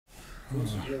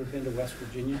Have you ever been to West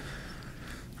Virginia?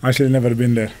 Actually, never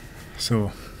been there.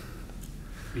 So.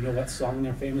 You know what song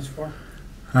they're famous for?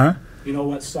 Huh? You know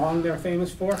what song they're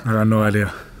famous for? I have no idea.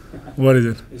 What is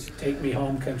it? It's Take Me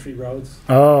Home, Country Roads.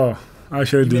 Oh, I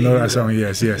actually do know that song.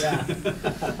 Yes, yes. Yeah.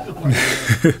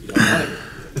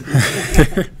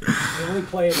 They only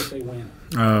play it if they win.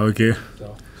 Oh, okay.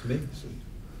 So.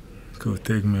 Cool.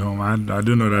 Take Me Home. I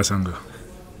do know that song.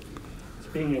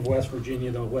 Speaking of West Virginia,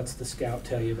 though, what's the scout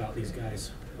tell you about these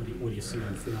guys? What do you see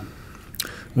on film?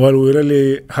 Well, we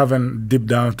really haven't dipped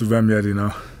down to them yet,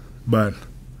 but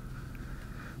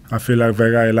I feel like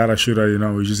they got a lot of shooter,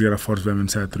 we just gotta force them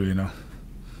inside through,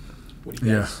 What do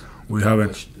you guys we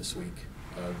haven't this week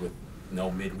with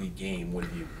no midweek game? What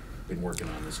have you been working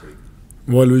on this week?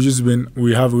 Well, we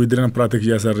didn't practice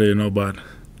yesterday, but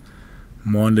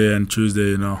Monday and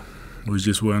Tuesday, we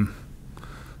just went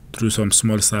through some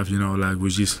small stuff, like we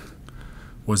just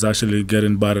was actually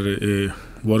getting better,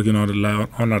 working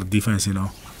on our defense,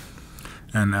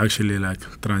 and actually like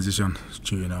transition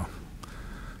to,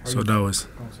 so that was,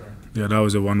 that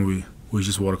was the one we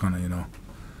just work on it,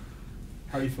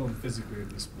 How are you feeling physically at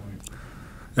this point?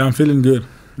 Yeah, I'm feeling good.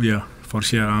 Yeah, for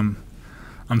sure. I'm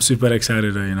super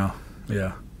excited,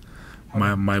 Yeah,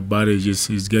 my body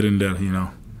is getting there,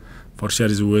 For sure,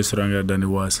 it's way stronger than it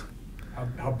was.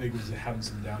 How big was it having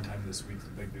some downtime this week,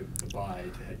 like the bye,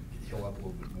 to heal up a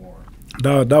little bit more?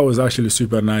 That was actually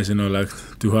super nice, like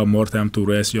to have more time to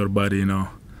rest your body, to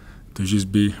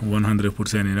just be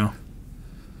 100%,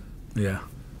 Yeah.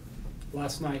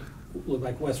 Last night, looked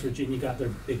like West Virginia got their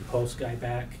big post guy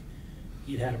back.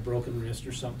 He'd had a broken wrist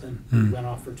or something. He went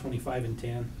off for 25 and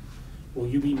 10. Will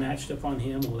you be matched up on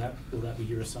him? Will that be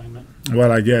your assignment?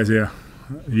 Well, I guess, yeah.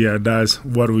 Yeah, that's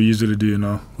what we usually do,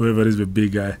 Whoever is the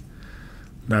big guy,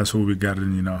 that's who we got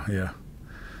in, yeah.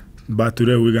 But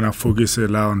today we're going to focus a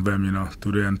lot on them,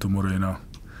 today and tomorrow,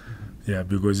 Yeah,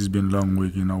 because it's been a long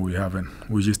week,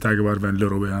 we just talk about them a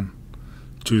little bit on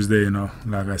Tuesday,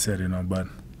 like I said, but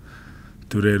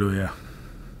today, though, yeah.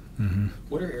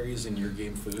 What are areas in your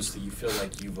game, Foos, that you feel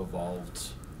like you've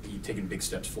evolved, that you've taken big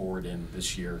steps forward in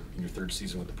this year, in your third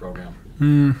season with the program?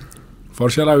 For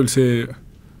sure, I would say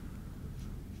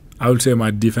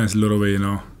my defense a little bit,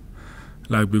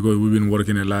 like because we've been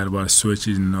working a lot about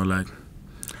switches, like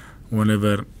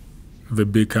whenever the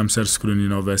big comes out screen,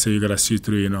 they say you gotta see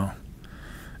through,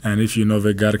 and if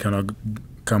the guard cannot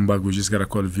come back, we just gotta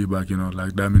call V back,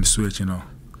 like that means switch,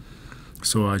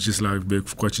 So I just like the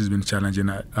coach has been challenging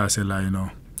us a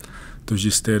lot, to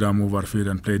just stay down, move our feet,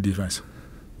 and play defense.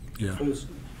 Yeah.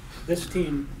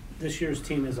 This year's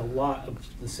team is a lot of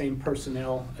the same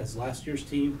personnel as last year's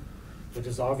team, which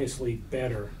is obviously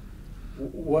better.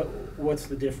 What's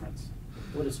the difference?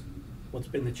 What's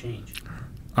been the change?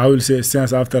 I will say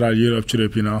since after our Europe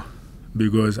trip,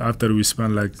 because after we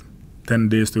spent like 10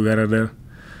 days together there,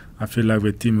 I feel like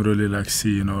the team really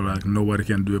see, like nobody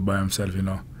can do it by himself, And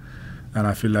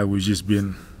I feel like we've just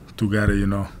been together,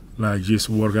 like just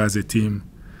work as a team.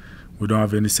 We don't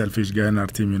have any selfish guy in our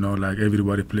team, like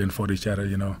everybody playing for each other,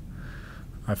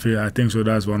 I think so.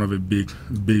 That's one of the big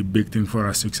thing for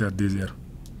our success this year.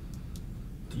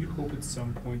 Do you hope at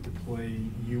some point to play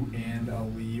you and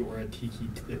Ali or Atiki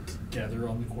together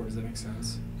on the court? Does that make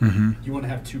sense? Mm-hmm. You want to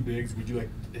have two bigs? Would you like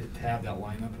to have that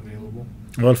lineup available?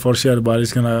 Well, for sure, but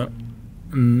it's gonna.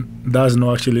 That's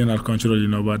not actually in our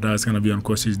control, but that's gonna be on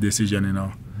coach's decision,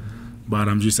 But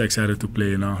I'm just excited to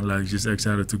play, like just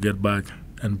excited to get back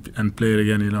and play it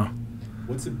again,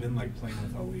 What's it been like playing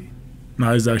with Ali?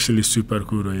 No, it's actually super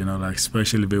cool, like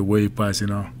especially the way he passes,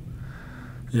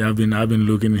 Yeah, I've been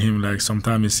looking at him like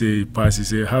sometimes he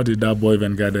say, how did that boy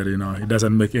even get there, It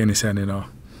doesn't make any sense,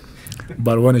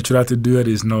 But when you try to do it,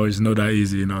 it's not that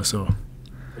easy, so.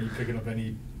 Are you picking up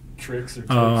any tricks or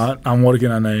tips? I'm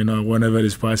working on it, whenever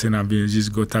he's passing,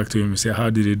 just go talk to him and say, how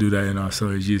did he do that, So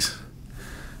it's just,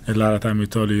 a lot of time he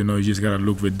told you, you just got to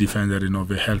look with defender,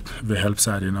 the help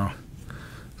side,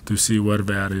 to see where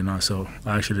they are, So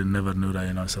I actually never knew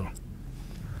that, so.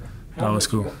 That was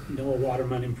cool. Noah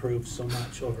Waterman improved so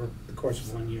much over the course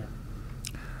of 1 year.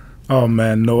 Oh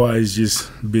man, Noah has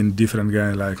just been different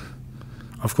guy. Like,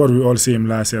 of course we all see him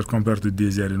last year compared to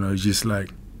this year. He's just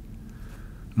like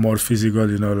more physical.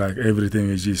 Like everything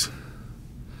is just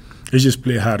he just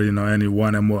play hard. And he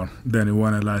won it more than he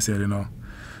won it last year. And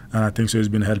I think so. He's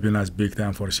been helping us big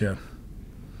time for sure.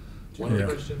 One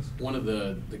of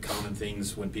the common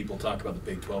things when people talk about the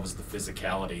Big 12 is the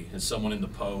physicality. As someone in the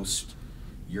post,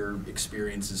 your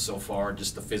experiences so far,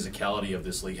 just the physicality of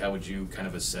this league, how would you kind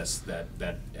of assess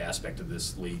that aspect of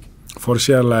this league? For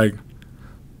sure, like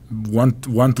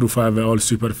 1 through 5 are all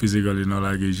super physical,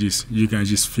 like it's just, you can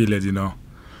just feel it,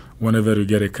 whenever you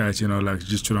get a catch, you know, like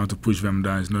just trying to push them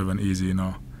down is not even easy, you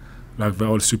know. Like they're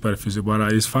all super physical,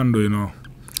 but it's fun though, you know,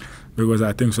 because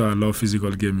I think so. I love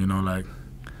physical game, you know, like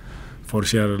for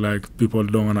sure. Like people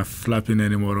don't wanna flap in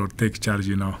anymore or take charge,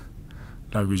 you know.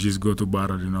 Like we just go to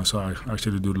battle, you know. So I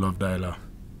actually do love that a lot.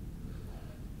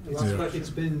 It's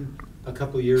been a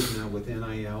couple of years now with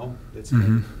NIL that's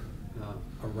been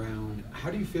around. How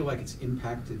do you feel like it's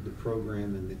impacted the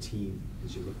program and the team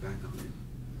as you look back on it?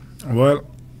 Well,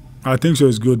 I think so.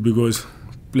 It's good because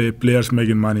players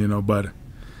making money, you know. But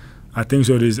I think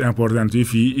so. It is important.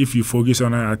 If you focus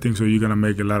on it, I think so. You're gonna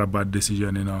make a lot of bad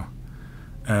decisions, you know.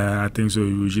 I think so.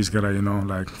 You just gotta, you know,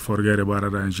 like forget about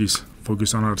it and just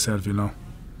focus on ourselves, you know,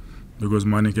 because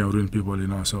money can ruin people, you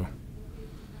know. So,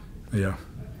 yeah.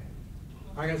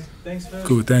 All right, guys. Thanks, man.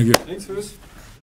 Cool. Thank you. Thanks, Fouss.